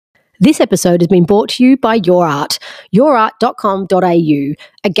This episode has been brought to you by Your Art, yourart.com.au,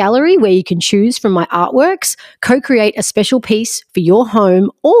 a gallery where you can choose from my artworks, co-create a special piece for your home,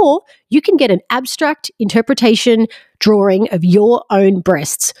 or you can get an abstract interpretation drawing of your own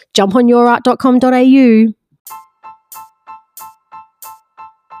breasts. Jump on yourart.com.au.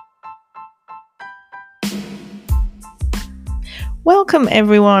 Welcome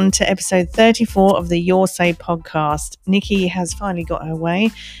everyone to episode 34 of the Your Say podcast. Nikki has finally got her way.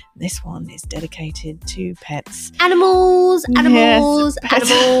 This one is dedicated to pets. Animals. Yes, pets.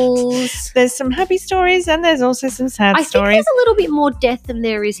 Animals. There's some happy stories and there's also some sad I stories. think there's a little bit more death than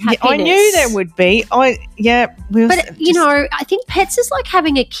there is happiness. I knew there would be. But, I think pets is like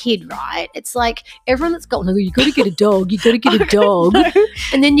having a kid, right? It's like everyone that's got, you got to get a dog, you got to get a dog. No,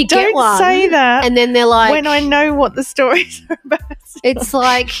 and then you get one. don't say that. And then they're like. When I know what the stories are about. It's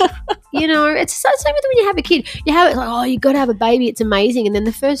like, it's the same with when you have a kid. You have it like, oh, you got to have a baby. It's amazing. And then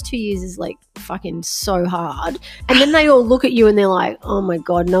the first 2 years is like fucking so hard. And then they all look at you and they're like, oh my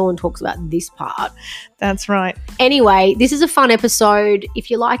God, no one talks about this part. That's right. Anyway, this is a fun episode. If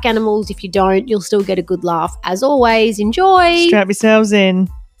you like animals, if you don't, you'll still get a good laugh. As always, enjoy. Strap yourselves in.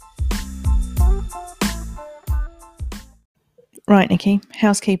 Right, Nikki,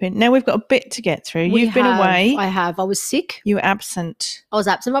 housekeeping. Now we've got a bit to get through. You've been away. I have. I was sick. You were absent. I was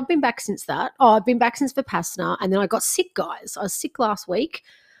absent. I've been back since that. Oh, I've been back since Vipassana. And then I got sick, guys. I was sick last week.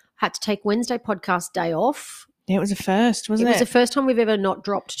 Had to take Wednesday podcast day off. Yeah, it was a first, wasn't it? It was the first time we've ever not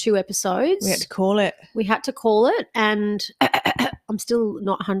dropped 2 episodes. We had to call it. And I'm still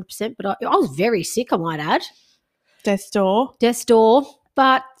not 100%, but I was very sick, I might add. Death's door.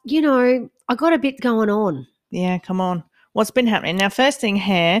 But, I got a bit going on. Yeah, come on. What's been happening? Now, first thing,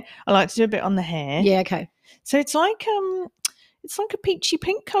 hair. I like to do a bit on the hair. Yeah, okay. So it's like a peachy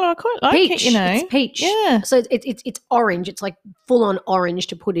pink colour. I quite like Peach. it, It's peach. Yeah. So it's orange. It's like full on orange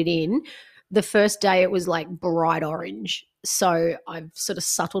to put it in. The first day it was like bright orange. So I've sort of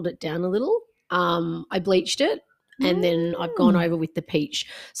subtled it down a little. I bleached it and then I've gone over with the peach.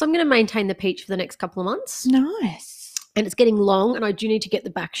 So I'm going to maintain the peach for the next couple of months. Nice. And it's getting long and I do need to get the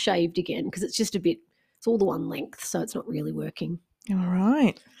back shaved again because it's just it's all the one length, so it's not really working. All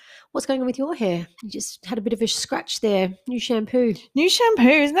right. What's going on with your hair? You just had a bit of a scratch there. New shampoo.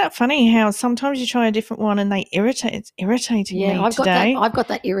 Isn't that funny how sometimes you try a different one and they irritate? It's irritating me today. I've got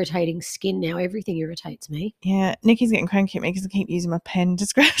that irritating skin now. Everything irritates me. Yeah, Nikki's getting cranky at me because I keep using my pen to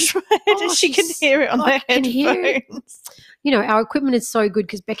scratch my head and she can hear it on the headphones. Our equipment is so good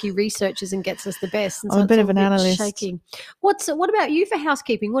because Becky researches and gets us the best. And so I'm a bit of an analyst. Shaking. What about you for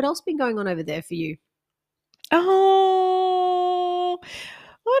housekeeping? What else been going on over there for you? Oh,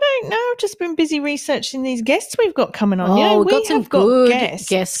 I don't know. I've just been busy researching these guests we've got coming on. Oh, we have got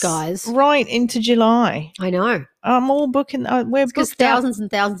guests, guys. Right into July. I know. I'm all booking. We're because thousands and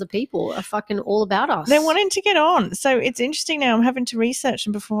thousands of people are fucking all about us. They're wanting to get on. So it's interesting now. I'm having to research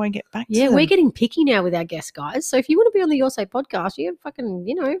them before I get back to them. Yeah, we're getting picky now with our guests, guys. So if you want to be on the Your Say podcast, you fucking,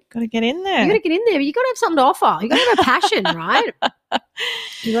 got to get in there. You got to get in there, but you got to have something to offer. You got to have a passion, right?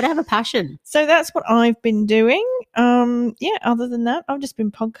 You got to have a passion. So that's what I've been doing. Other than that, I've just been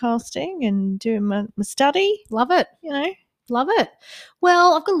podcasting and doing my study. Love it. Love it.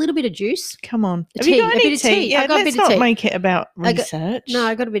 Well, I've got a little bit of juice. Come on. Have you got any tea? Yeah, let's not make it about research.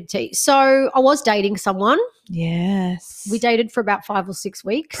 I got a bit of tea. So I was dating someone. Yes. We dated for about 5 or 6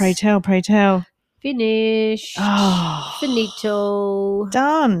 weeks. Pray tell. Finished. Oh. Finito.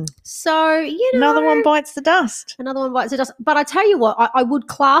 Done. So, Another one bites the dust. But I tell you what, I would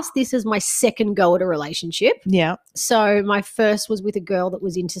class this as my second go at a relationship. Yeah. So my first was with a girl that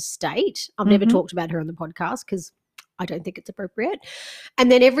was interstate. I've never talked about her on the podcast because I don't think it's appropriate.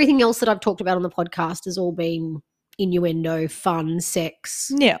 And then everything else that I've talked about on the podcast has all been innuendo, fun,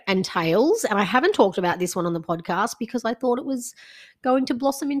 sex, and tales. And I haven't talked about this one on the podcast because I thought it was going to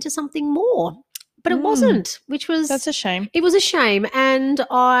blossom into something more. But it wasn't, that's a shame. It was a shame. And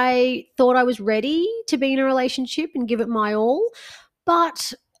I thought I was ready to be in a relationship and give it my all.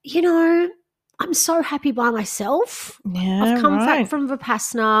 But, I'm so happy by myself. Yeah, I've come back from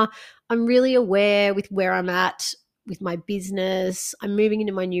Vipassana. I'm really aware with where I'm at with my business. I'm moving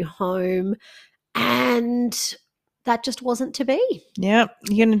into my new home and that just wasn't to be. Yep.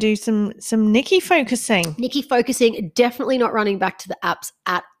 You're going to do some Nikki focusing. Definitely not running back to the apps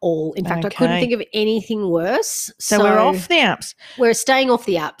at all. In fact, I couldn't think of anything worse. So we're off the apps. We're staying off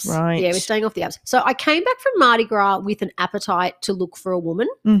the apps. Right. Yeah, we're staying off the apps. So I came back from Mardi Gras with an appetite to look for a woman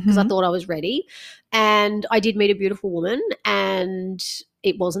because I thought I was ready. And I did meet a beautiful woman and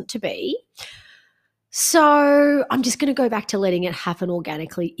it wasn't to be. So I'm just going to go back to letting it happen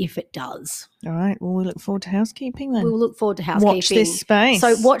organically if it does. All right. Well, we look forward to housekeeping then. We'll look forward to housekeeping. Watch this space.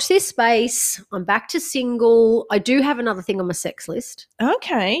 So watch this space. I'm back to single. I do have another thing on my sex list.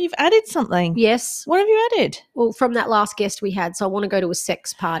 Okay. You've added something. Yes. What have you added? Well, from that last guest we had. So I want to go to a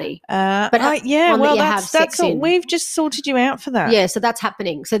sex party. But yeah, well, that that's sex all. in. We've just sorted you out for that. Yeah, so that's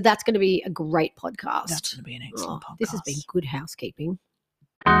happening. So that's going to be a great podcast. That's going to be an excellent podcast. This has been good housekeeping.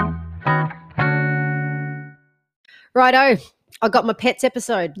 Righto. I got my pets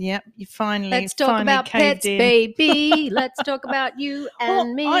episode. Yep, you finally. Let's talk about pets, baby. Let's talk about you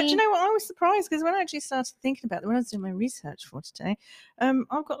and me. Do you know what? I was surprised because when I actually started thinking about it, when I was doing my research for today,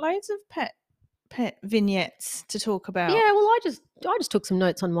 I've got loads of pet vignettes to talk about. Yeah, well, I just took some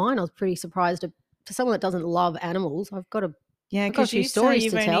notes on mine. I was pretty surprised for someone that doesn't love animals. I've got a because few stories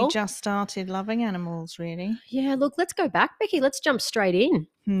you've to only tell. just started loving animals, really. Yeah, look, let's go back, Becky. Let's jump straight in.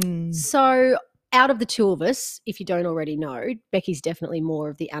 Hmm. So, out of the two of us, if you don't already know, Becky's definitely more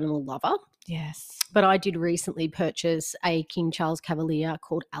of the animal lover. Yes. But I did recently purchase a King Charles Cavalier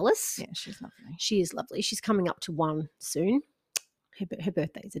called Alice. Yeah, she's lovely. She is lovely. She's coming up to 1 soon. Her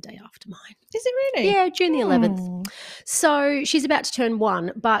birthday is a day after mine. Is it really? Yeah, June the 11th. Oh. So she's about to turn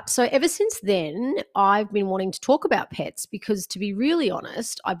 1. But so ever since then, I've been wanting to talk about pets because, to be really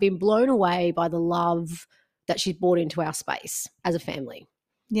honest, I've been blown away by the love that she's brought into our space as a family.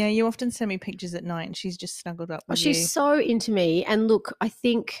 Yeah, you often send me pictures at night and she's just snuggled up with you. She's so into me. And look, I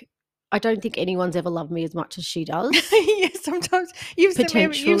don't think anyone's ever loved me as much as she does. Yeah, sometimes you've sent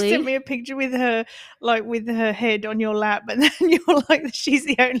Potentially. me a picture with her, like with her head on your lap, and then you're like, she's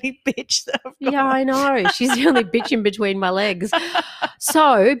the only bitch that I've got. Yeah, I know. She's the only bitch in between my legs.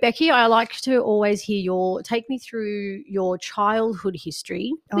 So, Becky, I like to always hear take me through your childhood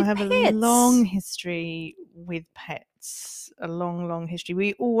history. I have pets. a long history with pets, a long, long history.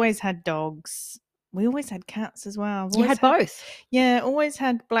 We always had dogs. We always had cats as well. You had both? Yeah, always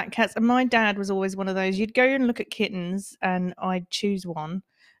had black cats. And my dad was always one of those. You'd go and look at kittens and I'd choose one.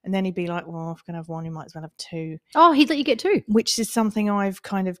 And then he'd be like, well, if I'm going to have one, you might as well have 2. Oh, he'd let you get 2. Which is something I've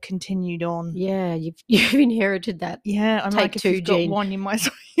kind of continued on. Yeah, you've inherited that. Yeah, I'm like, if you've got one, you might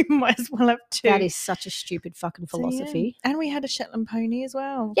as well have 2. That is such a stupid fucking philosophy. So, yeah. And we had a Shetland pony as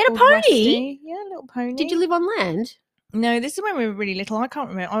well. You had a pony? Rusty. Yeah, a little pony. Did you live on land? No, this is when we were really little. I can't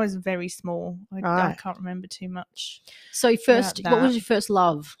remember. I was very small. I can't remember too much. So what was your first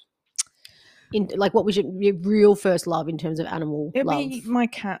love? What was your real first love in terms of animal love? It'd be my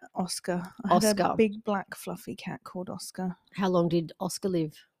cat, Oscar. I had a big black fluffy cat called Oscar. How long did Oscar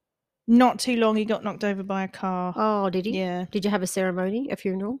live? Not too long. He got knocked over by a car. Oh, did he? Yeah. Did you have a ceremony, a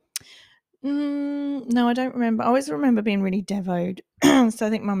funeral? No, I don't remember. I always remember being really devoed. So I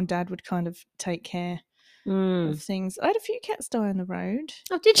think mum and dad would kind of take care of things. I had a few cats die on the road.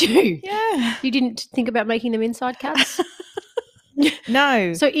 Oh, did you? Yeah. You didn't think about making them inside cats?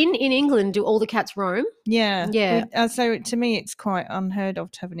 No. So in England, do all the cats roam? Yeah. Yeah. So to me, it's quite unheard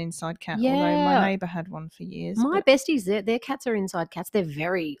of to have an inside cat. Yeah. Although my neighbour had one for years. My besties, their cats are inside cats. They're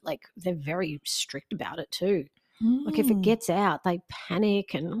very strict about it too. Like if it gets out, they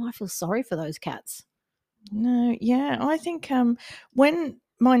panic, and I feel sorry for those cats. No, yeah, I think when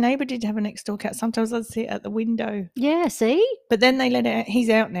my neighbour did have a next door cat, sometimes I'd see it at the window. Yeah, see? But then they let it out. He's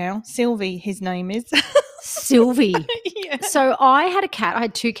out now. Sylvie, his name is. Sylvie. Yeah. So I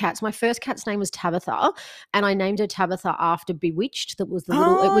had 2 cats. My first cat's name was Tabitha, and I named her Tabitha after Bewitched. That was the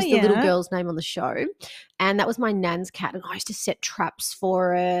little girl's name on the show, and that was my nan's cat. And I used to set traps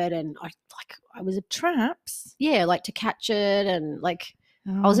for it, and I was a traps. Yeah, like to catch it, and like.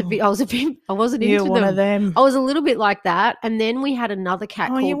 Oh. I wasn't into You're one of them. I was a little bit like that. And then we had another cat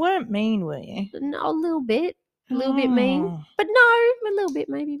called... you weren't mean, were you? No, a little bit. A little bit mean. But no, a little bit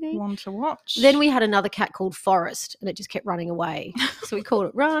maybe mean. One to watch. Then we had another cat called Forrest, and it just kept running away. So we called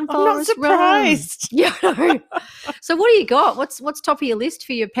it Run, I'm Forrest, not surprised. Run. Yeah. So what do you got? What's top of your list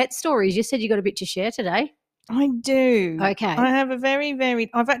for your pet stories? You said you got a bit to share today. I do. Okay. I have a very,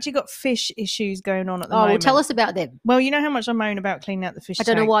 I've actually got fish issues going on at the moment. Oh, well, tell us about them. Well, you know how much I moan about cleaning out the fish tank?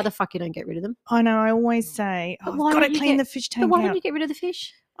 I don't know why the fuck you don't get rid of them. I know, I always say, I've got to clean the fish tank out. But why don't you get rid of the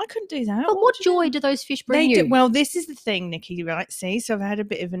fish? I couldn't do that. But what joy do those fish bring you? Well, this is the thing, Nikki, right? See, so I've had a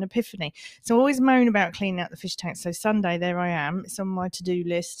bit of an epiphany. So I always moan about cleaning out the fish tank. So Sunday, there I am. It's on my to-do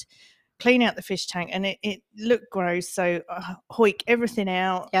list. Clean out the fish tank. And it looked gross. So I hoik everything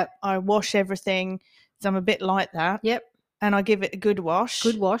out. Yep. I wash everything. So I'm a bit like that. Yep. And I give it a good wash.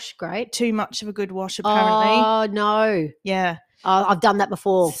 Good wash, great. Too much of a good wash, apparently. Oh, no. Yeah. I've done that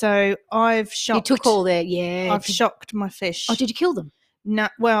before. So I've shocked. You took all their, yeah. I've shocked my fish. Oh, did you kill them? No,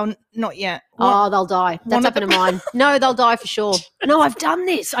 well, not yet. Oh, they'll die. That's of happened to mine. No, they'll die for sure. No, I've done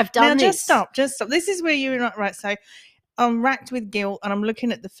this. I've done Now, this. just stop. This is where you're not right. So I'm racked with guilt and I'm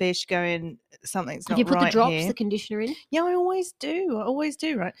looking at the fish going, something's Have not you put right the drops, here. the conditioner in? Yeah, I always do,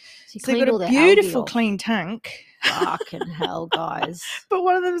 right? So you So they've cleaned all got a the algae beautiful off. clean tank. Fucking hell, guys. But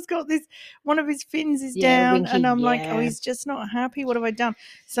one of them's got this, one of his fins is Yeah, down, winky, and I'm like, yeah. oh, he's just not happy. What have I done?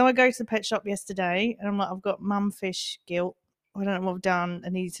 So I go to the pet shop yesterday, and I'm like, I've got mum fish guilt. I don't know what I've done.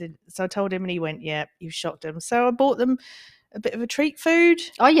 And he said, so I told him, and he went, yeah, you've shocked them. So I bought them a bit of a treat food,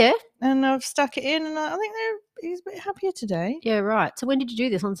 Oh, yeah? and I've stuck it in, and I think he's a bit happier today. Yeah, right. So when did you do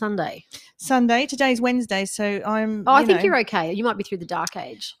this? On Sunday? Sunday. Today's Wednesday, so I'm. Oh, I think you're okay. You might be through the dark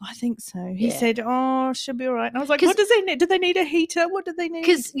age. I think so. He Yeah. said, "Oh, she'll be all right." And I was like, 'Cause- "What does they need? Do they need a heater? What do they need?"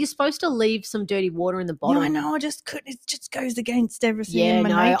 Because you're supposed to leave some dirty water in the yeah, bottom. I know. I just couldn't. It just goes against everything Yeah, in my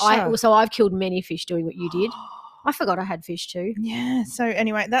no. nature. So I've killed many fish doing what you did. I forgot I had fish too. Yeah. So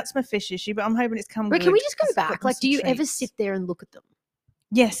anyway, that's my fish issue, but I'm hoping it's come. But can we good just go 'cause I've got back? them Like, do some you ever treats. sit there and look at them?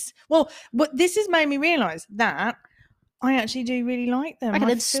 Yes. Well, but this has made me realise that I actually do really like them. Okay, I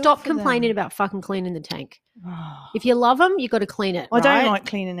then feel stop for complaining them. about fucking cleaning the tank. Oh. If you love them, you got to clean it. I don't right? like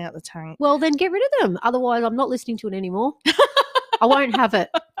cleaning out the tank. Well, then get rid of them. Otherwise, I'm not listening to it anymore. I won't have it.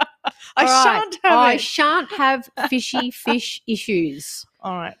 I All right. shan't have I it. shan't have fishy fish issues.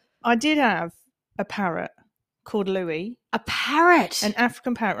 All right. I did have a parrot called Louis, A parrot. an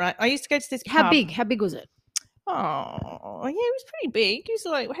African parrot. Right. I used to go to this. How pub. big? How big was it? Oh, yeah, it was pretty big. He was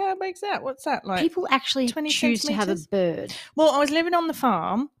like, how big's that? What's that like? People actually 20 choose to have a centimetres? bird. Well, I was living on the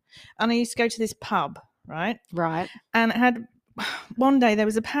farm and I used to go to this pub, right? Right. And it had one day there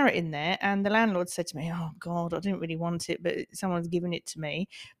was a parrot in there and the landlord said to me, oh God, I didn't really want it, but someone's given it to me.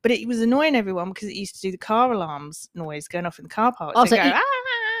 But it was annoying everyone because it used to do the car alarms noise going off in the car park. Oh, So, so it'd go,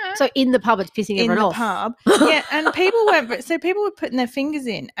 So in the pub, it's pissing in everyone the off. pub. Yeah, and people weren't, so people were putting their fingers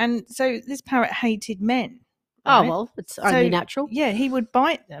in. And so this parrot hated men. Oh, right? well, it's only So, natural. Yeah, he would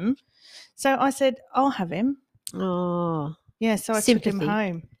bite them. So I said, I'll have him. Oh, Yeah, so I took him Sympathy.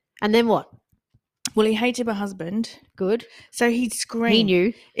 home. and then what? Well, he hated my husband. Good. So he'd scream. He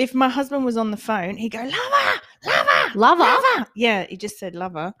knew. If my husband was on the phone, he'd go, lover, lover, Lover? lover. Yeah, he just said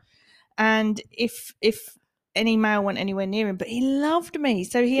lover. And if any male went anywhere near him, but he loved me.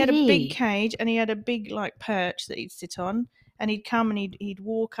 So he had a Did big he? cage and he had a big like perch that he'd sit on. And he'd come and he'd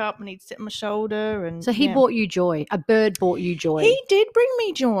walk up and he'd sit on my shoulder. And So he yeah. brought you joy. A bird brought you joy. He did bring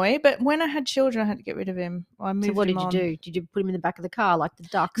me joy, but when I had children, I had to get rid of him. I moved So what him did you on. do? Did you put him in the back of the car like the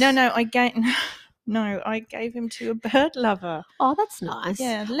ducks? No, I gave him to a bird lover. Oh, that's nice.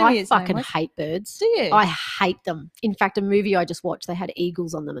 Yeah, Louis I his name fucking was. hate birds. Do you? I hate them. In fact, a movie I just watched, they had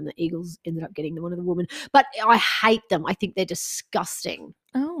eagles on them, and the eagles ended up getting one of the women. But I hate them. I think they're disgusting.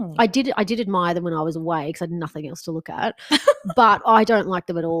 Oh. I did admire them when I was away because I had nothing else to look at. But I don't like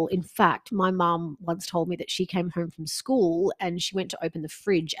them at all. In fact, my mum once told me that she came home from school and she went to open the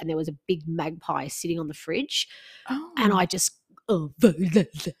fridge and there was a big magpie sitting on the fridge. Oh. And I just,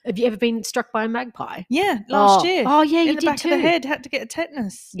 have you ever been struck by a magpie? Yeah, last year. Oh, yeah, in you the did back too. of the head, had to get a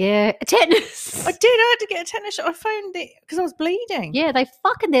tetanus. Yeah, a tetanus. I did. I had to get a tetanus shot. I phoned it because I was bleeding. Yeah,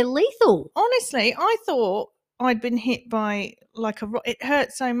 they're lethal. Honestly, I thought I'd been hit by like a rock. It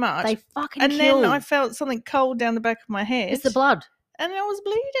hurt so much. They fucking and kill. then I felt something cold down the back of my head. It's the blood. And I was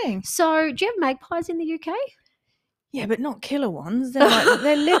bleeding. So, do you have magpies in the UK? Yeah, but not killer ones. They're like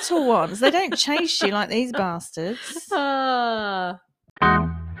they're little ones. They don't chase you like these bastards.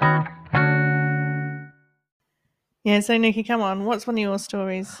 Yeah, so Nikki, come on. What's one of your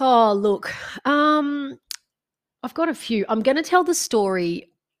stories? Oh, look. I've got a few. I'm going to tell the story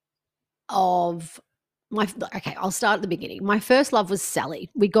of okay, I'll start at the beginning. My first love was Sally.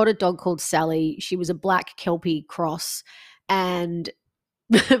 We got a dog called Sally. She was a black Kelpie cross, and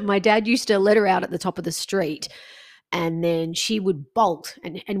my dad used to let her out at the top of the street, and then she would bolt,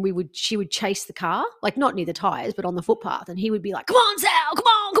 and she would chase the car, like not near the tires, but on the footpath, and he would be like, "Come on, Sal! Come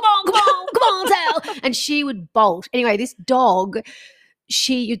on, come on, come on, come on, Sal!" And she would bolt. Anyway, this dog,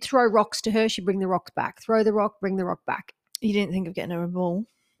 you'd throw rocks to her, she'd bring the rocks back. Throw the rock, bring the rock back. You didn't think of getting her a ball?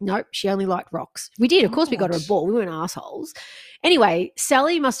 Nope, she only liked rocks. We did, of course we got her a Gosh. ball. We weren't assholes. Anyway,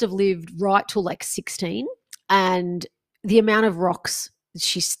 Sally must have lived right till like 16, and the amount of rocks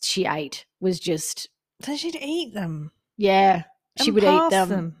she ate was just, So she'd eat them. yeah, she And would eat pass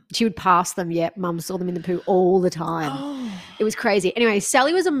them. She would pass them, yeah. Mum saw them in the poo all the time. Oh. It was crazy. Anyway,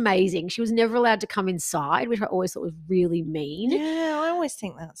 Sally was amazing. She was never allowed to come inside, which I always thought was really mean. Yeah, I always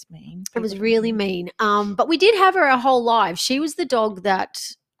think that's mean. It was People- really mean. But we did have her our whole life. She was the dog that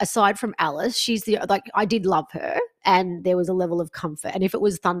aside from Alice, she's I did love her, and there was a level of comfort. And if it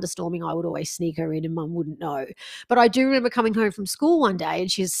was thunderstorming, I would always sneak her in and Mum wouldn't know. But I do remember coming home from school one day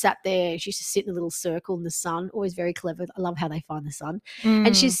and she's sat there. She used to sit in a little circle in the sun, always very clever. I love how they find the sun.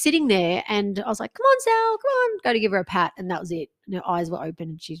 And she's sitting there and I was like, come on, Sal, come on, go to give her a pat. And that was it. And her eyes were open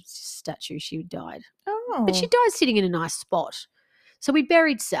and she's just a statue. She died. Oh. But she died sitting in a nice spot. So we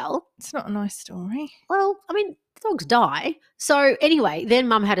buried Sal. It's not a nice story. Well, I mean, dogs die. So anyway, then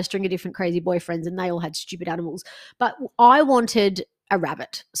Mum had a string of different crazy boyfriends and they all had stupid animals. But I wanted a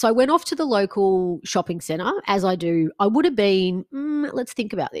rabbit. So I went off to the local shopping centre, as I do. I would have been, let's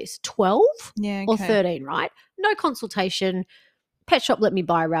think about this, 12 or 13, right? No consultation. Pet shop let me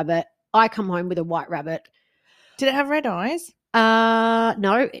buy a rabbit. I come home with a white rabbit. Did it have red eyes?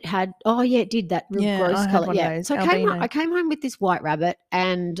 No, it had. Oh, yeah, it did, that real gross color. Yeah, so I came home with this white rabbit,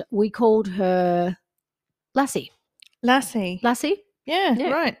 and we called her Lassie. Lassie. Yeah,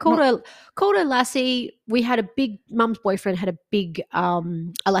 right. Called her Lassie. We had Mum's boyfriend had a big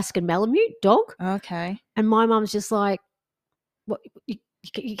Alaskan Malamute dog. Okay. And my mum's just like, "What?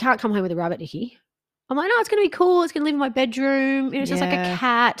 You can't come home with a rabbit, Nikki." I'm like, no, it's going to be cool. It's going to live in my bedroom. It's just like a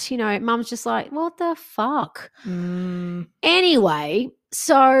cat. Mum's just like, what the fuck? Anyway,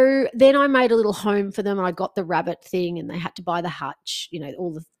 so then I made a little home for them and I got the rabbit thing and they had to buy the hutch,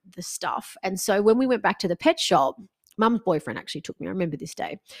 all the stuff. And so when we went back to the pet shop, Mum's boyfriend actually took me. I remember this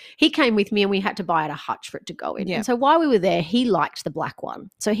day. He came with me and we had to buy a hutch for it to go in. Yeah. And so while we were there, he liked the black one.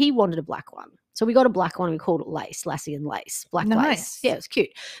 So he wanted a black one. So we got a black one and we called it Lace, Lassie and Lace, black lace. Yeah, it was cute.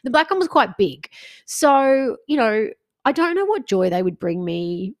 The black one was quite big. So, I don't know what joy they would bring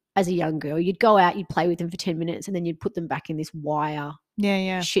me as a young girl. You'd go out, you'd play with them for 10 minutes and then you'd put them back in this wire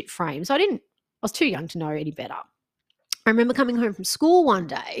shit frame. So I was too young to know any better. I remember coming home from school one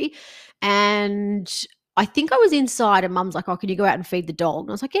day and I think I was inside and Mum's like, oh, can you go out and feed the dog?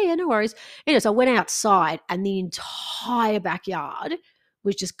 And I was like, yeah, no worries. So I went outside and the entire backyard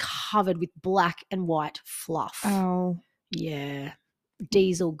was just covered with black and white fluff. Oh. Yeah.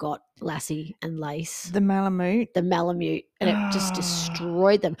 Diesel got Lassie and Lace. The Malamute. And it just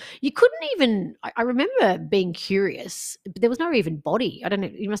destroyed them. You couldn't even, I remember being curious, but there was no even body. I don't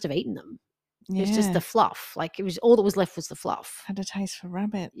know, you must have eaten them. Yeah. It was just the fluff. Like it was all that was left was the fluff. Had a taste for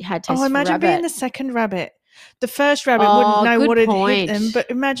rabbit. You had taste for rabbit. Imagine being the second rabbit. The first rabbit wouldn't know what had hit them,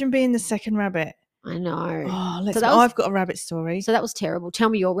 but imagine being the second rabbit. I know. I've got a rabbit story. So that was terrible. Tell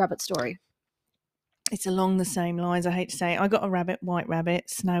me your rabbit story. It's along the same lines. I hate to say it. I got a rabbit, white rabbit,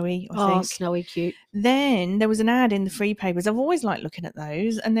 snowy, I think. Oh, snowy, cute. Then there was an ad in the free papers. I've always liked looking at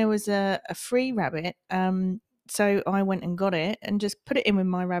those. And there was a free rabbit. So I went and got it and just put it in with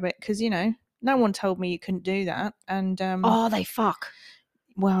my rabbit because, no one told me you couldn't do that. And they fuck.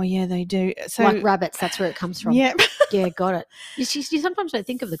 Well, yeah, they do. So like rabbits, that's where it comes from. Yeah. Yeah, got it. You sometimes don't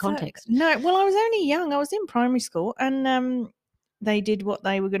think of the context. No, well, I was only young. I was in primary school and they did what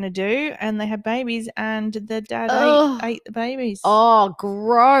they were going to do and they had babies and the dad ate the babies. Oh,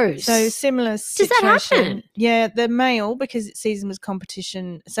 gross. So similar situation. Does that happen? Yeah, the male, because it sees them as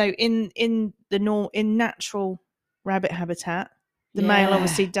competition. So in natural rabbit habitat, the male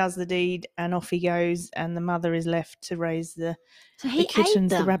obviously does the deed and off he goes and the mother is left to raise the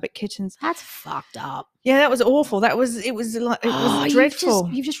kittens, the rabbit kittens. That's fucked up. Yeah, that was awful. It was dreadful.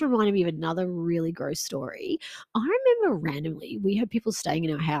 You've just reminded me of another really gross story. I remember randomly we had people staying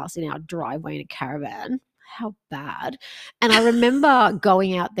in our house in our driveway in a caravan. How bad. And I remember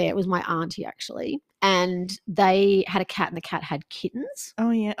going out there. It was my auntie actually. And they had a cat and the cat had kittens.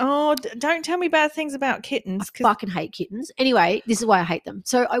 Oh, yeah. Oh, don't tell me bad things about kittens. I fucking hate kittens. Anyway, this is why I hate them.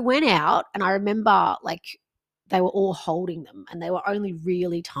 So I went out and I remember they were all holding them and they were only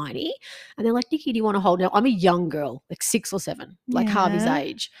really tiny. And they're like, Nikki, do you want to hold? Now, I'm a young girl, like 6 or 7, like Harvey's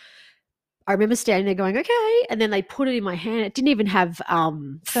age. I remember standing there going, okay. And then they put it in my hand. It didn't even have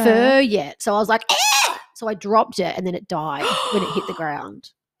fur yet. So I was like, ah! So I dropped it and then it died when it hit the ground.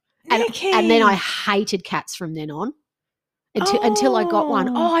 And then I hated cats from then on until I got one.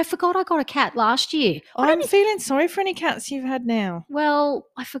 Oh, I forgot I got a cat last year. I'm feeling sorry for any cats you've had now. Well,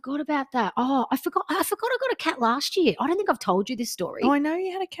 I forgot about that. Oh, I forgot I got a cat last year. I don't think I've told you this story. Oh, I know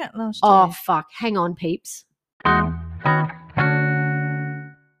you had a cat last year. Oh, fuck. Hang on, peeps.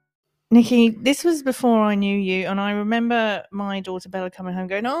 Nikki, this was before I knew you, and I remember my daughter Bella coming home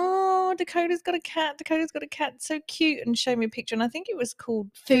going, oh, Dakota's got a cat, so cute, and showed me a picture, and I think it was called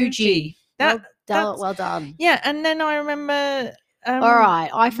Fuji. Well done. Yeah, and then I remember... all right,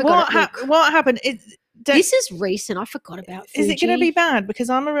 I forgot. What happened? This is recent. I forgot about Fuji. Is it going to be bad? Because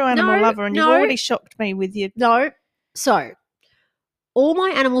I'm a real animal lover, and you've already shocked me with your... No. So, all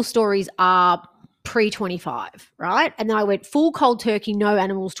my animal stories are pre-25, right? And then I went full cold turkey, no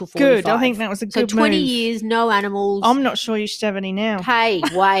animals till 45. Good. I think that was a good So 20 move. years, no animals. I'm not sure you should have any now. Hey,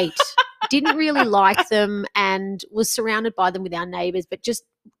 wait. Didn't really like them and was surrounded by them with our neighbours, but just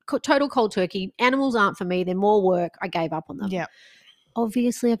total cold turkey. Animals aren't for me. They're more work. I gave up on them. Yeah.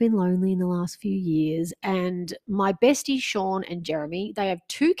 Obviously, I've been lonely in the last few years, and my besties, Sean and Jeremy, they have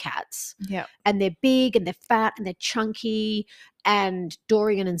 2 cats. Yeah. And they're big and they're fat and they're chunky, and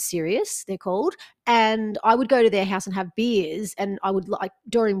Dorian and Sirius, they're called. And I would go to their house and have beers, and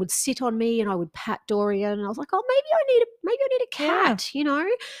Dorian would sit on me and I would pat Dorian, and I was like, oh, maybe I need a cat, you know?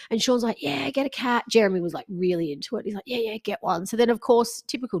 And Sean's like, yeah, get a cat. Jeremy was like really into it. He's like, yeah, get one. So then, of course,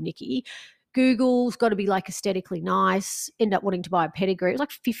 typical Nikki, Google's got to be like aesthetically nice, end up wanting to buy a pedigree. It was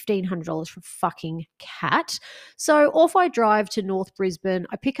like $1,500 for a fucking cat. So off I drive to North Brisbane.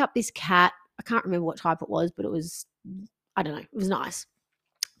 I pick up this cat. I can't remember what type it was, but it was, I don't know, it was nice.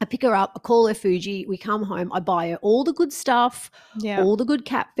 I pick her up. I call her Fuji. We come home. I buy her all the good stuff, all the good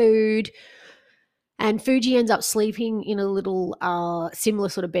cat food. And Fuji ends up sleeping in a little similar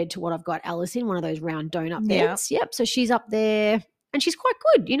sort of bed to what I've got Alice in, one of those round donut beds. Yep. So she's up there. And she's quite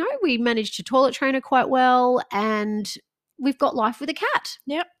good, you know. We managed to toilet train her quite well, and we've got life with a cat.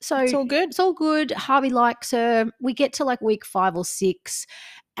 Yep. So it's all good. It's all good. Harvey likes her. We get to like week 5 or 6,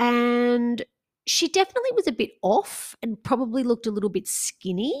 and she definitely was a bit off and probably looked a little bit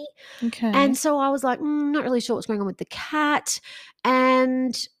skinny. Okay. And so I was like, not really sure what's going on with the cat.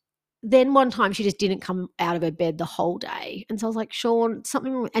 And then one time she just didn't come out of her bed the whole day. And so I was like, Sean,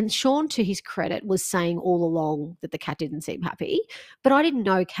 something wrong. And Sean, to his credit, was saying all along that the cat didn't seem happy, but I didn't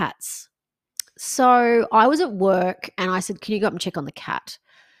know cats. So I was at work and I said, can you go up and check on the cat?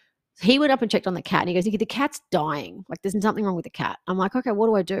 He went up and checked on the cat and he goes, Nikki, the cat's dying. Like there's something wrong with the cat. I'm like, okay, what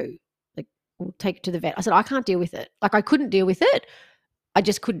do I do? Like, we'll take it to the vet. I said, I can't deal with it. Like I couldn't deal with it. I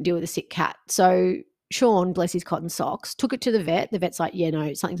just couldn't deal with a sick cat. So Sean, bless his cotton socks, took it to the vet. The vet's like, yeah,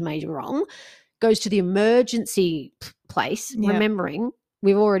 no, something's major wrong. Goes to the emergency place, remembering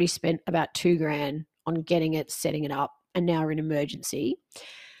we've already spent about $2,000 on getting it, setting it up, and now we're in emergency.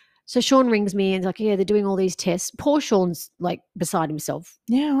 So Sean rings me and is like, yeah, they're doing all these tests. Poor Sean's like beside himself,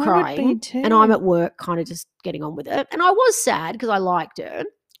 crying. I would be too. And I'm at work kind of just getting on with it. And I was sad because I liked her.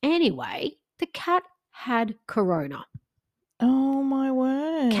 Anyway, the cat had corona. Oh, my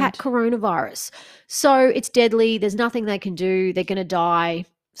word. Cat coronavirus. So it's deadly. There's nothing they can do. They're going to die.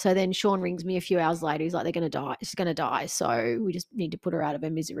 So then Sean rings me a few hours later. He's like, they're going to die. She's going to die. So we just need to put her out of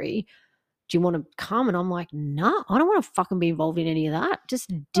her misery. Do you want to come? And I'm like, nah, I don't want to fucking be involved in any of that.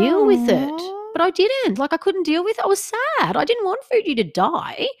 Just deal with it. But I didn't. Like I couldn't deal with it. I was sad. I didn't want Fuji to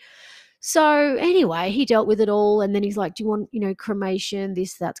die. So anyway, he dealt with it all. And then he's like, do you want, cremation?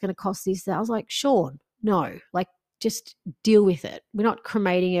 That's going to cost this, that. I was like, Sean, no. Like, just deal with it. We're not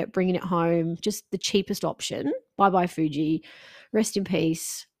cremating it, bringing it home, just the cheapest option. Bye-bye, Fuji. Rest in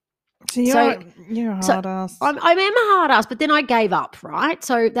peace. So you're a hard ass. I am a hard ass, but then I gave up, right?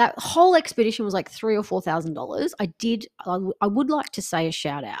 So that whole expedition was like $3,000 or $4,000. I would like to say a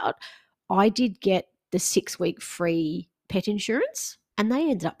shout out. I did get the 6-week free pet insurance and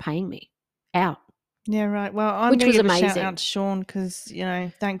they ended up paying me out. Yeah, right. Well, I'm going to give a shout out to Sean because,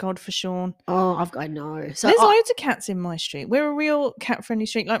 thank God for Sean. Oh, I know. So there's loads of cats in my street. We're a real cat-friendly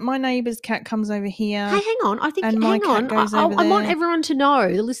street. Like my neighbour's cat comes over here. Hey, hang on. I want everyone to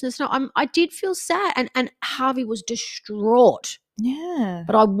know, the listeners to know, I did feel sad and Harvey was distraught. Yeah.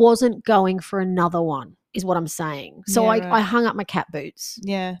 But I wasn't going for another one, is what I'm saying. So I hung up my cat boots.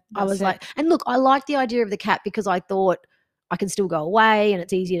 Yeah. I was like, and look, I like the idea of the cat because I thought I can still go away and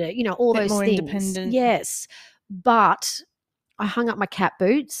it's easier to, all those more things. Independent. Yes. But I hung up my cat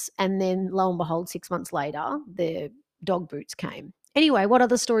boots and then lo and behold, 6 months later, the dog boots came. Anyway, what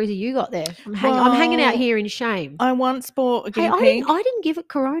other stories have you got there? I'm hanging out here in shame. I once bought a guinea pig. I didn't give it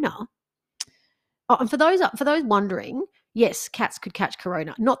corona. Oh, and for those wondering, yes, cats could catch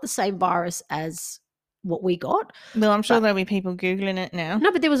corona. Not the same virus as what we got. Well, I'm sure there'll be people Googling it now.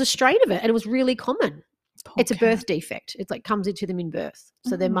 No, but there was a strain of it and it was really common. It's a birth defect. It's like comes into them in birth.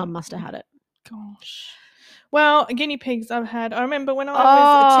 So their mum must have had it. Gosh. Well, guinea pigs I've had. I remember when I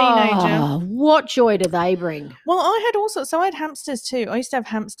was a teenager. What joy do they bring? Well, I had also, so I had hamsters too. I used to have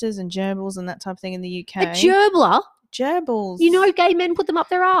hamsters and gerbils and that type of thing in the UK. A gerbler? Gerbils. Gay men put them up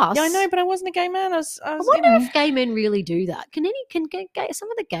their ass. Yeah, I know, but I wasn't a gay man. I wonder if gay men really do that. Can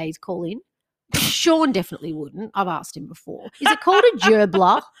some of the gays call in? Sean definitely wouldn't. I've asked him before. Is it called a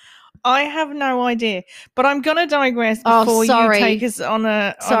gerbler? I have no idea, but I'm going to digress before you take us down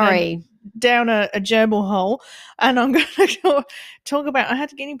a gerbil hole, and I'm going to talk about. I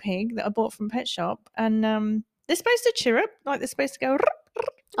had a guinea pig that I bought from Pet Shop, and they're supposed to chirrup, like they're supposed to go,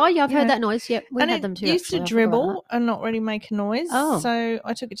 Oh, yeah, I've Yeah. heard that noise. Yep, we And had it them too, used actually. to I forgot about dribble and not really make a noise. Oh. So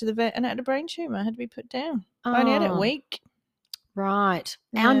I took it to the vet and it had a brain tumour. It had to be put down. that. I only had it a Oh, week. right.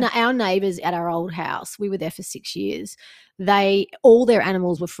 Yeah. Our neighbours at our old house, we were there for 6 years. All their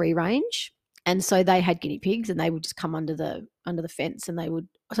animals were free range, and so they had guinea pigs, and they would just come under the fence, and they would.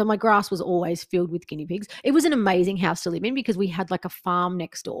 So my grass was always filled with guinea pigs. It was an amazing house to live in because we had like a farm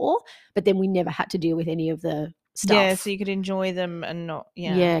next door, but then we never had to deal with any of the stuff. Yeah, so you could enjoy them and not.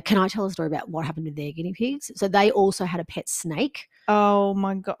 Yeah. Can I tell a story about what happened to their guinea pigs? So they also had a pet snake. Oh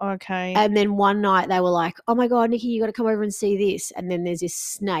my God. Okay. And then one night they were like, "Oh my God, Nikki, you got to come over and see this." And then there's this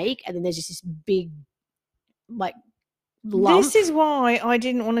snake, and then there's just this big, like, lump. This is why I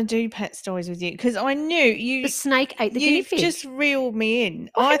didn't want to do pet stories with you, because I knew The snake ate the guinea you've pig. just reeled me in.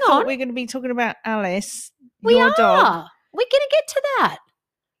 Well, I hang thought on. we were going to be talking about Alice, We your dog. are. We're going to get to that.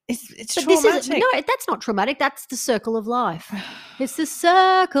 It's But traumatic. this is no, that's not traumatic. That's the circle of life. It's the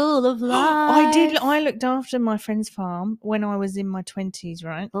circle of life. I looked after my friend's farm when I was in my 20s,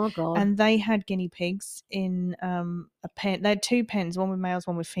 right? Oh God. And they had guinea pigs in a pen. They had 2 pens, one with males,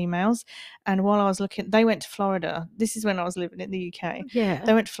 one with females. And while I was looking, they went to Florida. This is when I was living in the UK. Yeah.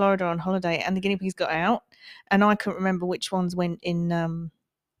 They went to Florida on holiday, and the guinea pigs got out, and I couldn't remember which ones went in which pen.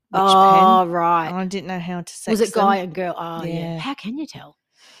 Oh right. I didn't know how to sex Was it them. guy and girl? Oh yeah. Yeah. How can you tell?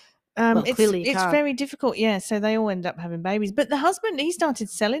 Well, clearly you It's can't. very difficult, yeah. So they all end up having babies, but the husband, he started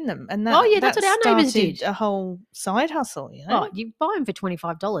selling them, and that, Oh, yeah, that's what our neighbours started did. a whole side hustle, you know. Oh, you buy them for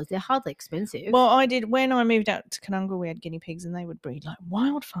 $25. They're hardly expensive. Well, I did when I moved out to Canunga. We had guinea pigs, and they would breed like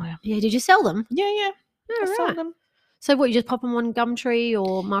wildfire. yeah. Did you sell them? Yeah, Oh, I sold right. them. So what? You just pop them on Gumtree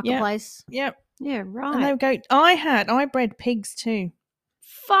or Marketplace? Yeah, Yeah. Right. and they would go. I bred pigs too.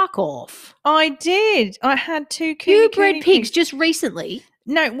 Fuck off. I did. I had 2 You cooney bred pigs just recently?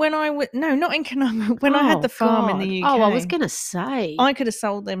 No, when I was not in Canunga. When I had the farm in the UK. Oh, I was gonna say. I could have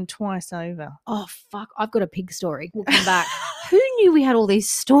sold them twice over. Oh fuck! I've got a pig story. We'll come back. Who knew we had all these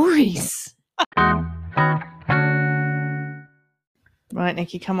stories? Right,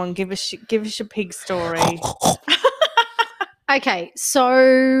 Nikki, come on, give us your pig story. Okay,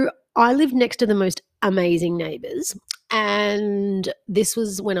 so I lived next to the most amazing neighbours, and this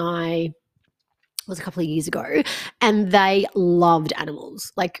was when I was a couple of years ago, and they loved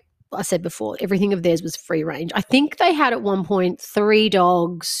animals. Like I said before, everything of theirs was free range. I think they had at one point 3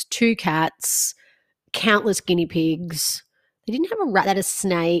 dogs, 2 cats, countless guinea pigs. They didn't have a rat, they had a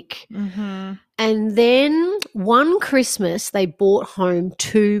snake. Mm-hmm. And then one Christmas, they brought home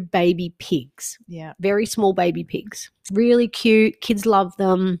 2 baby pigs. Yeah. Very small baby pigs. Really cute. Kids love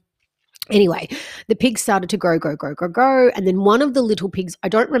them. Anyway, the pigs started to grow. And then one of the little pigs, I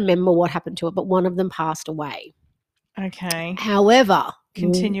don't remember what happened to it, but one of them passed away. Okay. However,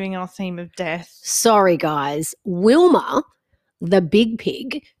 Continuing our theme of death. sorry guys, Wilma, the big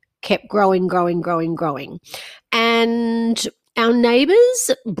pig, kept growing. And our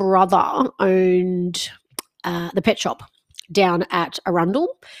neighbour's brother owned the pet shop down at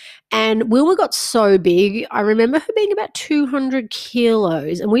Arundel. And Wilma got so big, I remember her being about 200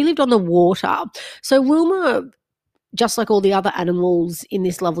 kilos, and we lived on the water. So Wilma, just like all the other animals in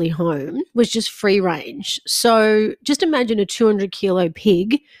this lovely home, was just free range. So just imagine a 200 kilo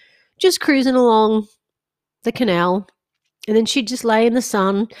pig just cruising along the canal, and then she'd just lay in the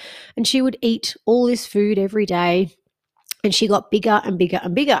sun and she would eat all this food every day. And she got bigger and bigger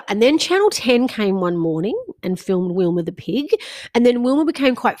and bigger. And then Channel 10 came one morning and filmed Wilma the pig. And then Wilma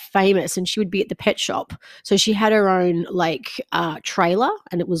became quite famous, and she would be at the pet shop. So she had her own trailer,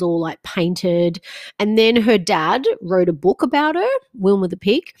 and it was all like painted. And then her dad wrote a book about her, Wilma the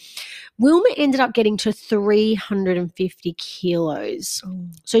pig. Wilma ended up getting to 350 kilos. Oh.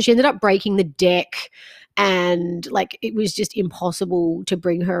 So she ended up breaking the deck, and it was just impossible to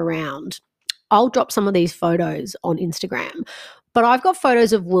bring her around. I'll drop some of these photos on Instagram, but I've got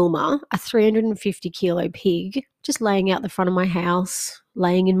photos of Wilma, a 350 kilo pig, just laying out the front of my house,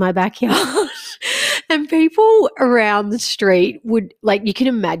 laying in my backyard. And people around the street would, you can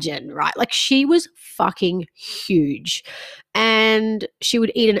imagine, right? She was fucking huge. And she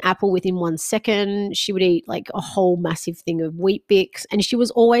would eat an apple within 1 second. She would eat a whole massive thing of Wheat Bix, and she was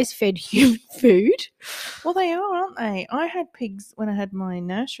always fed human food. Well, they are, aren't they? I had pigs when I had my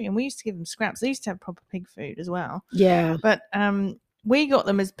nursery, and we used to give them scraps. They used to have proper pig food as well. Yeah. But we got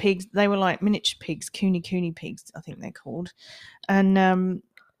them as pigs. They were like miniature pigs, cooney pigs, I think they're called. And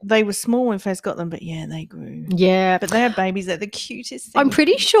they were small when we first got them, but yeah, they grew. Yeah. But they had babies. They're the cutest thing. I'm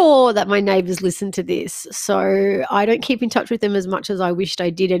pretty sure that my neighbours listen to this, so I don't keep in touch with them as much as I wished I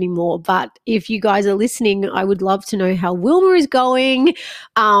did anymore. But if you guys are listening, I would love to know how Wilma is going.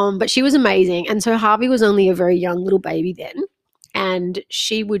 But she was amazing. And so Harvey was only a very young little baby then. And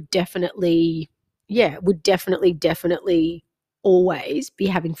she would definitely always be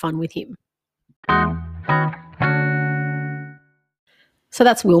having fun with him. So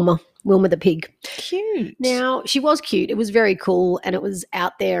that's Wilma the pig. Cute. Now, she was cute. It was very cool, and it was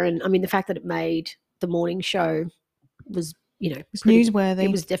out there. And I mean, the fact that it made the morning show was, It's newsworthy.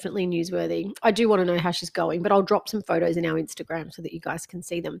 It was definitely newsworthy. I do want to know how she's going, but I'll drop some photos in our Instagram so that you guys can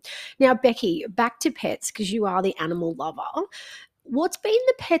see them. Now, Becky, back to pets, because you are the animal lover. What's been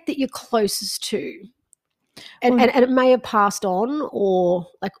the pet that you're closest to? And it may have passed on, or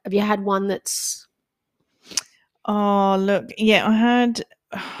like, have you had one that's... Oh, look, yeah, I had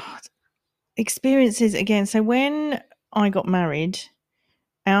experiences again. So when I got married,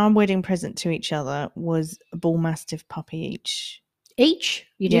 our wedding present to each other was a bull mastiff puppy each. Each?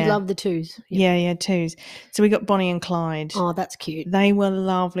 You did love the twos. Yeah, twos. So we got Bonnie and Clyde. Oh, that's cute. They were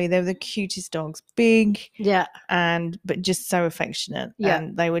lovely. They were the cutest dogs. Big. Yeah. But just so affectionate. Yeah.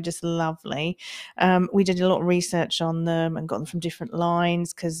 And they were just lovely. We did a lot of research on them and got them from different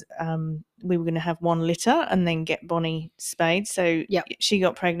lines because we were going to have one litter and then get Bonnie spayed. So she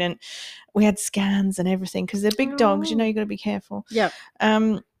got pregnant. We had scans and everything because they're big dogs. You got to be careful. Yeah.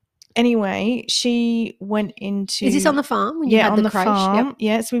 Anyway, she went into... Is this on the farm? When you had on the crèche? farm. Yep.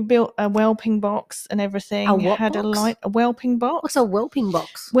 Yeah, so we built a whelping box and everything. A what had box? A whelping box. What's a whelping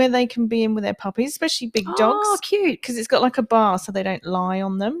box? Where they can be in with their puppies, especially big dogs. Oh, cute. Because it's got like a bar so they don't lie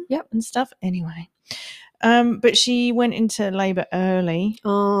on them and stuff. Anyway. But she went into labour early.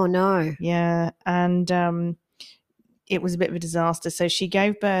 Oh, no. Yeah, and it was a bit of a disaster. So she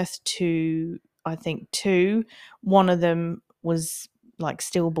gave birth to, I think, 2. One of them was... like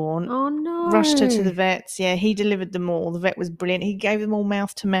stillborn. Oh no. Rushed her to the vets. Yeah, he delivered them all. The vet was brilliant. He gave them all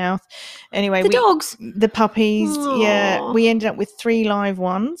mouth to mouth. Anyway, the puppies. Aww. Yeah, we ended up with 3 live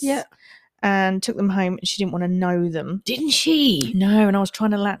ones. Yeah. And took them home, and she didn't want to know them. Didn't she? No, and I was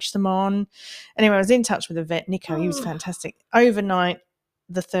trying to latch them on. Anyway, I was in touch with the vet, Nico. He was fantastic. Overnight,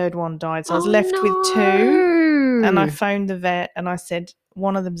 the 3rd one died. So I was left with 2. And I phoned the vet and I said,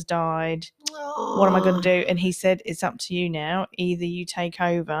 one of them's died. What am I going to do? And he said, it's up to you now. Either you take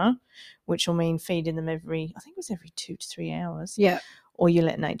over, which will mean feeding them every 2 to 3 hours. Yeah. Or you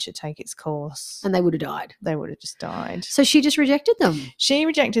let nature take its course. And they would have died. They would have just died. So she just rejected them? She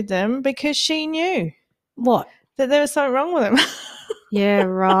rejected them because she knew. What? That there was something wrong with them. Yeah,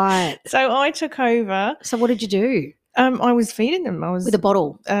 right. So I took over. So what did you do? I was feeding them. I was with a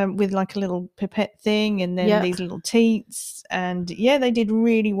bottle, with like a little pipette thing, and then these little teats, and they did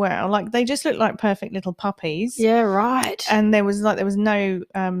really well. Like they just looked like perfect little puppies. Yeah, right. And there was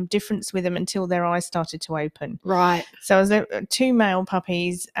no difference with them until their eyes started to open. Right. So I was 2 male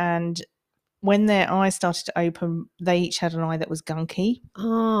puppies, and when their eyes started to open, they each had an eye that was gunky.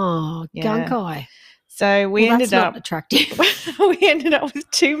 Oh, gunk eye. So we ended up not attractive. We ended up with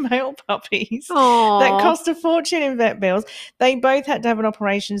 2 male puppies. Aww. That cost a fortune in vet bills. They both had to have an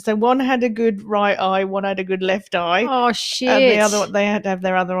operation. So one had a good right eye, one had a good left eye. Oh shit! And they had to have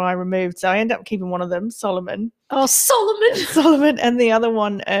their other eye removed. So I ended up keeping one of them, Solomon. Oh, Solomon, and the other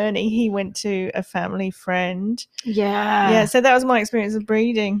one, Ernie. He went to a family friend. Yeah. So that was my experience of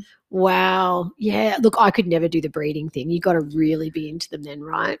breeding. Wow. Yeah. Look, I could never do the breeding thing. You got to really be into them then,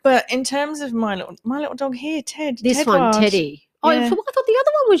 right? But in terms of my little dog here, Ted. This one, Teddy. Oh, I thought the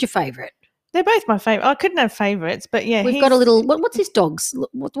other one was your favourite. They're both my favourite. I couldn't have favourites, but yeah. We've got a little, what's his dog's?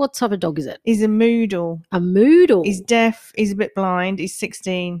 What type of dog is it? He's a Moodle. A Moodle? He's deaf. He's a bit blind. He's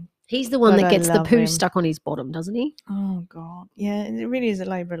 16. He's the one that gets the poo stuck on his bottom, doesn't he? Oh, God. Yeah, it really is a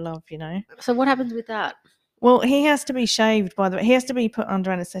labour of love, So what happens with that? Well, he has to be shaved, by the way. He has to be put under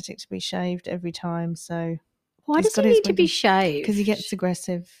anaesthetic to be shaved every time. So why does he need to be shaved? Because he gets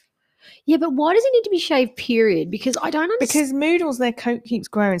aggressive. Yeah, but why does he need to be shaved, period? Because I don't understand. Because Moodles, their coat keeps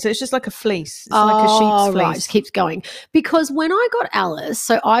growing. So it's just like a fleece. It's like a sheep's fleece. Right, it just keeps going. Because when I got Alice,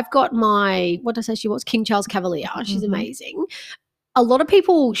 so I've got my, what did I say she was? King Charles Cavalier. She's amazing. A lot of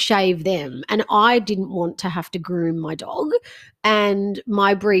people shave them, and I didn't want to have to groom my dog. And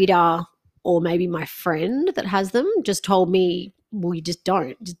my breeder, or maybe my friend that has them, just told me, well, you just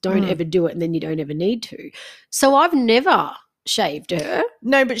don't ever do it, and then you don't ever need to. So I've never shaved her.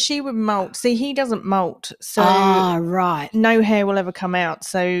 No, but she would molt. See, he doesn't molt, so right, no hair will ever come out.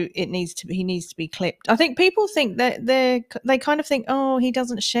 So he needs to be clipped. I think people think that they kind of think, oh, he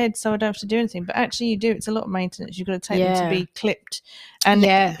doesn't shed, so I don't have to do anything. But actually, you do. It's a lot of maintenance. You've got to take them to be clipped, and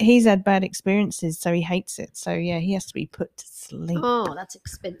he's had bad experiences, so he hates it. So yeah, he has to be put to sleep. Oh, that's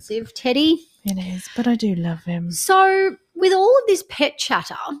expensive, Teddy. It is, but I do love him. So with all of this pet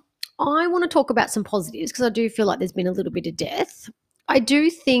chatter, I want to talk about some positives because I do feel like there's been a little bit of death. I do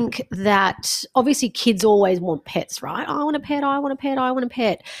think that obviously kids always want pets, right? I want a pet, I want a pet, I want a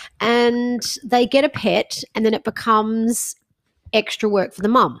pet. And they get a pet and then it becomes extra work for the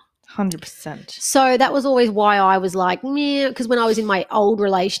mum. 100%. So that was always why I was like, meh, because when I was in my old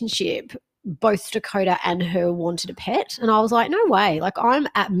relationship, both Dakota and her wanted a pet. And I was like, no way. Like, I'm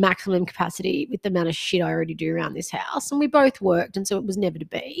at maximum capacity with the amount of shit I already do around this house. And we both worked, and so it was never to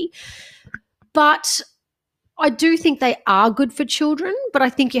be. But I do think they are good for children, but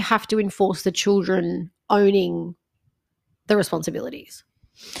I think you have to enforce the children owning the responsibilities.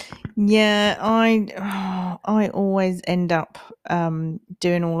 Yeah, I always end up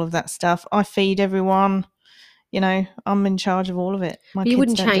doing all of that stuff. I feed everyone. You know, I'm in charge of all of it. My You kids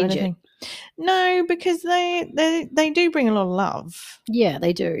wouldn't don't do change it. anything. No, because they do bring a lot of love. Yeah,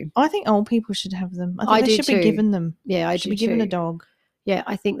 they do. I think old people should have them. I think I they do should too. be given them. Yeah, I should do be given too. a dog. Yeah,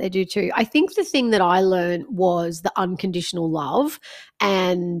 I think they do too. I think the thing that I learned was the unconditional love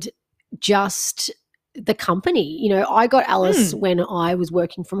and just the company. You know, I got Alice when I was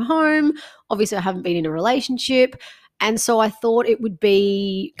working from home. Obviously, I haven't been in a relationship. And so I thought it would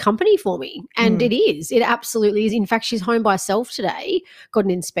be company for me. And it is. It absolutely is. In fact, she's home by herself today, got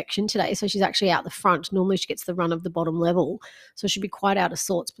an inspection today. So she's actually out the front. Normally she gets the run of the bottom level. So she'll be quite out of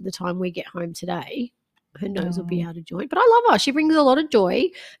sorts by the time we get home today. Her nose will be out of joint. But I love her. She brings a lot of joy.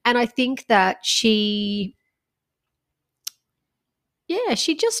 And I think that she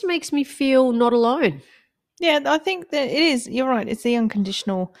just makes me feel not alone. Yeah, I think that it is. You're right. It's the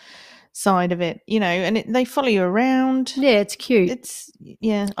unconditional side of it, you know, and they follow you around. Yeah, it's cute.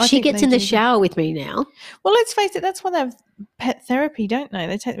 She gets in the shower with me now. Well, let's face it, that's why they have pet therapy, don't they?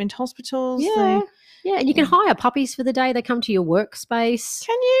 They take them into hospitals. Yeah. Yeah, and you can hire puppies for the day. They come to your workspace.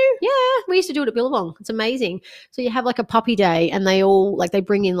 Can you? Yeah, we used to do it at Billabong. It's amazing. So you have like a puppy day and they all, like, they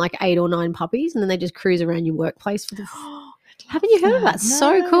bring in like 8 or 9 puppies and then they just cruise around your workplace for the... Haven't you heard of that? No.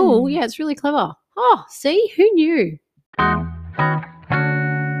 So cool. Yeah, it's really clever. Oh, see? Who knew?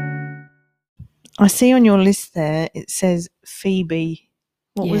 I see on your list there, it says Phoebe.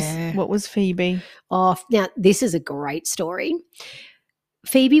 What was Phoebe? Oh, now this is a great story.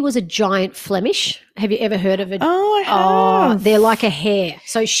 Phoebe was a giant Flemish. Have you ever heard of it? Oh, I have. Oh, they're like a hare.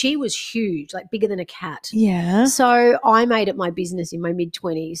 So she was huge, like bigger than a cat. Yeah. So I made it my business in my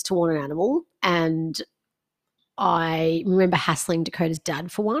mid-20s to want an animal, and I remember hassling Dakota's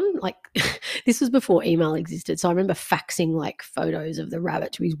dad for one. Like, this was before email existed. So I remember faxing like photos of the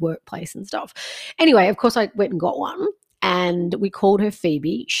rabbit to his workplace and stuff. Anyway, of course, I went and got one and we called her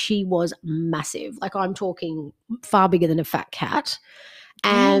Phoebe. She was massive. Like, I'm talking far bigger than a fat cat.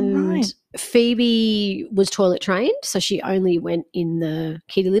 And Phoebe was toilet trained. So she only went in the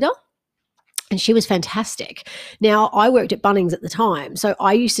kitty litter. And she was fantastic. Now, I worked at Bunnings at the time, so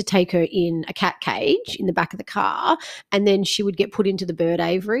I used to take her in a cat cage in the back of the car, and then she would get put into the bird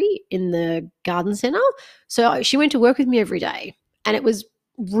aviary in the garden centre. So she went to work with me every day, and it was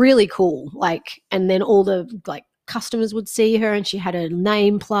really cool. Like, and then all the like customers would see her, and she had a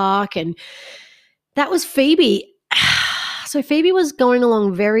name plaque, and that was Phoebe. So Phoebe was going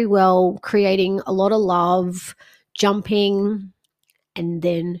along very well, creating a lot of love, jumping. And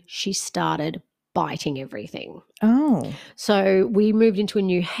then she started biting everything. Oh. So we moved into a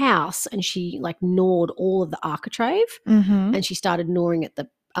new house and she like gnawed all of the architrave and she started gnawing at the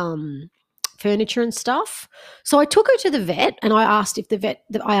furniture and stuff. So I took her to the vet and I asked the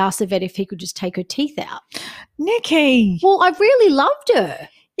vet if he could just take her teeth out. Nikki. Well, I really loved her.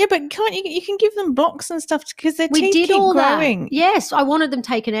 Yeah, but can't you can give them blocks and stuff because their teeth keep growing. That. Yes, I wanted them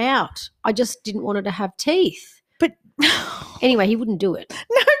taken out. I just didn't want her to have teeth. But anyway, he wouldn't do it.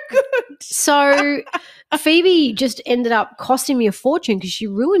 No good. So Phoebe just ended up costing me a fortune because she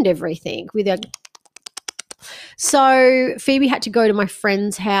ruined everything with her. So Phoebe had to go to my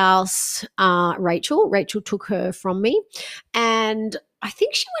friend's house, Rachel. Rachel took her from me, and I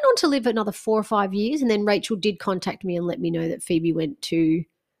think she went on to live another 4 or 5 years, and then Rachel did contact me and let me know that Phoebe went to...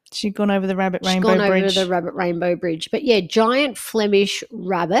 She'd gone over the Rabbit Rainbow Bridge. Over the Rabbit Rainbow Bridge. But yeah, giant Flemish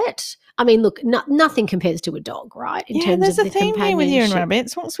rabbit. I mean, look, nothing compares to a dog, right? In terms there's of a theme here with you and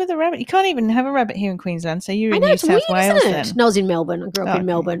rabbits. What's with a rabbit? You can't even have a rabbit here in Queensland, so you're in New South Wales then. No, I was in Melbourne. I grew up in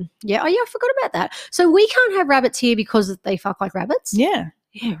Melbourne. Yeah, I forgot about that. So we can't have rabbits here because they fuck like rabbits? Yeah.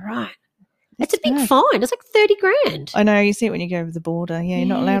 Yeah, right. It's a big fine. It's like 30 grand. I know. You see it when you go over the border. Yeah, you're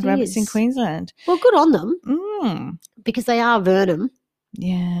not allowed rabbits in Queensland. Well, good on them. Because they are vermin.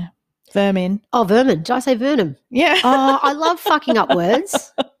 Yeah. Vermin. Oh, vermin. Did I say vermin? Yeah. Oh, I love fucking up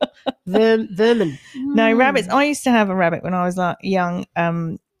words. Vermin. No, rabbits. I used to have a rabbit when I was like young.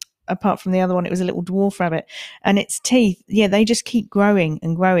 Apart from the other one, it was a little dwarf rabbit. And its teeth, they just keep growing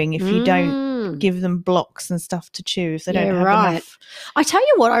and growing if you don't give them blocks and stuff to chew if they don't have right. enough. I tell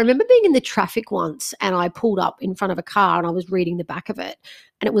you what, I remember being in the traffic once and I pulled up in front of a car and I was reading the back of it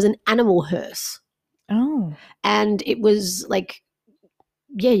and it was an animal hearse. Oh. And it was like,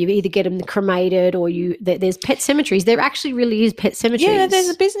 yeah, you either get them cremated or there's pet cemeteries. There actually really is pet cemeteries. Yeah, there's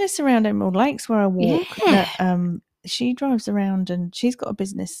a business around Emerald Lakes where I walk. Yeah. That, she drives around and she's got a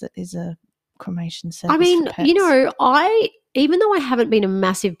business that is a cremation service. I mean, for pets. you know, even though I haven't been a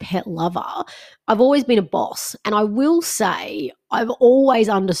massive pet lover, I've always been a boss. And I will say I've always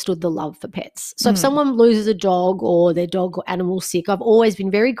understood the love for pets. So if someone loses a dog or their dog or animal's sick, I've always been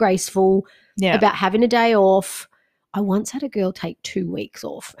very graceful about having a day off. I once had a girl take 2 weeks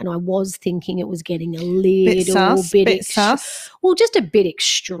off and I was thinking it was getting a little bit sus. Well, just a bit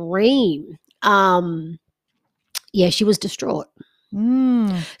extreme. Yeah, she was distraught.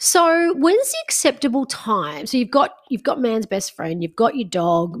 So when's the acceptable time? So you've got man's best friend, you've got your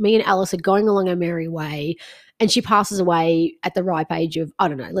dog. Me and Alice are going along our merry way and she passes away at the ripe age of, I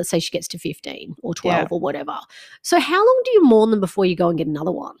don't know, let's say she gets to 15 or 12 or whatever. So how long do you mourn them before you go and get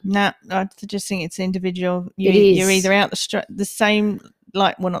another one? No, I just think it's individual. It is. You're either out the same,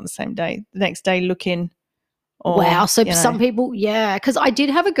 like, well, not the same day, the next day looking. Or, wow. So some people, because I did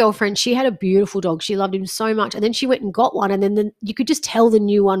have a girlfriend. She had a beautiful dog. She loved him so much. And then she went and got one. And then you could just tell the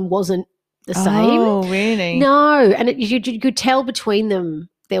new one wasn't the same. Oh, really? No. And you could tell between them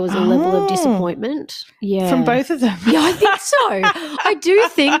there was a level of disappointment. Yeah. From both of them? Yeah, I think so. I do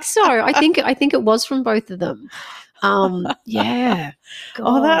think so. I think it was from both of them. Yeah. God.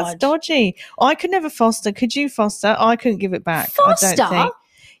 Oh, that's dodgy. I could never foster. Could you foster? I couldn't give it back. Foster? I don't think.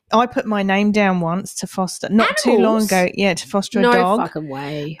 I put my name down once to foster, not Animals? too long ago, to foster a dog. No fucking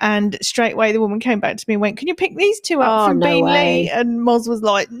way. And straight away the woman came back to me and went, can you pick these two up from no Beanley? way. And Moz was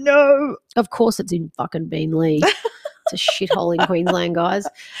like, no. Of course it's in fucking Beanley. It's a shithole in Queensland, guys.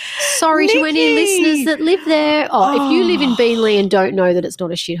 Sorry to any listeners that live there. Oh, if you live in Beanley and don't know that it's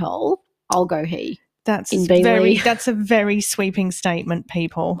not a shithole, I'll go That's in Beanley. That's a very sweeping statement,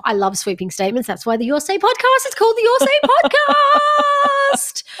 people. I love sweeping statements. That's why the Your Say podcast is called the Your Say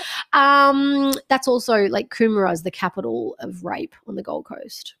podcast. That's also like Coomera is the capital of rape on the Gold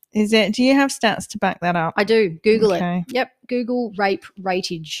Coast. Is it? Do you have stats to back that up? I do. Google it. Yep. Google rape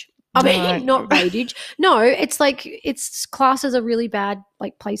rateage. I mean, not rateage. No, it's like it's classed as a really bad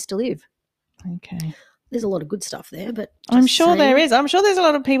like place to live. Okay. There's a lot of good stuff there, but I'm sure there is. I'm sure there's a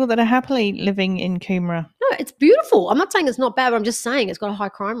lot of people that are happily living in Coomera. No, it's beautiful. I'm not saying it's not bad, but I'm just saying it's got a high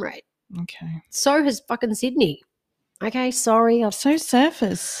crime rate. Okay. So has fucking Sydney. Okay, sorry. So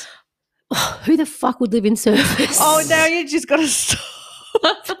surface. Who the fuck would live in surface? Oh, now you just got to stop.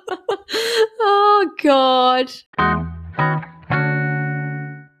 Oh, God.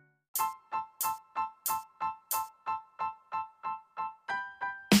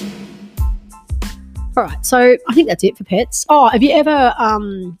 All right, so I think that's it for pets. Oh, have you ever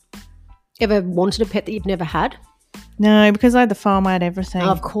wanted a pet that you've never had? No, because I had the farm, I had everything. Oh,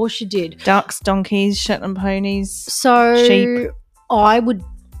 of course you did. Ducks, donkeys, Shetland ponies, sheep. I would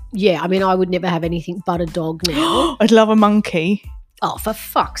never have anything but a dog now. I'd love a monkey. Oh, for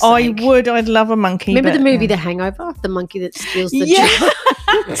fuck's sake. I'd love a monkey. Remember the movie The Hangover? The monkey that steals the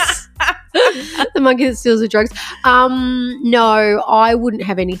drugs. The monkey that steals the drugs. No, I wouldn't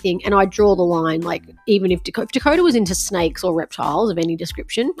have anything, and I draw the line. Like, even if Dakota was into snakes or reptiles of any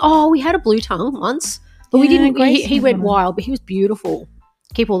description. Oh, we had a blue tongue once, but we didn't. He went wild, but he was beautiful.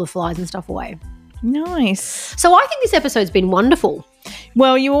 Keep all the flies and stuff away. Nice. So I think this episode's been wonderful.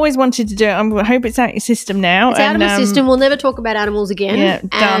 Well, you always wanted to do it. I hope it's out of your system now. It's out of my system. We'll never talk about animals again. Yeah,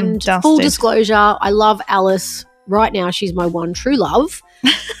 done, dusted. Full disclosure, I love Alice. Right now, she's my one true love.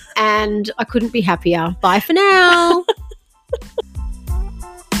 And I couldn't be happier. Bye for now.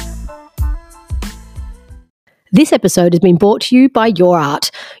 This episode has been brought to you by Your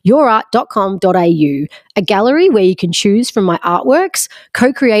Art, yourart.com.au, a gallery where you can choose from my artworks,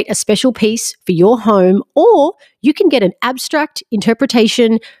 co-create a special piece for your home, or you can get an abstract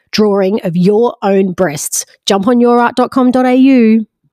interpretation drawing of your own breasts. Jump on yourart.com.au.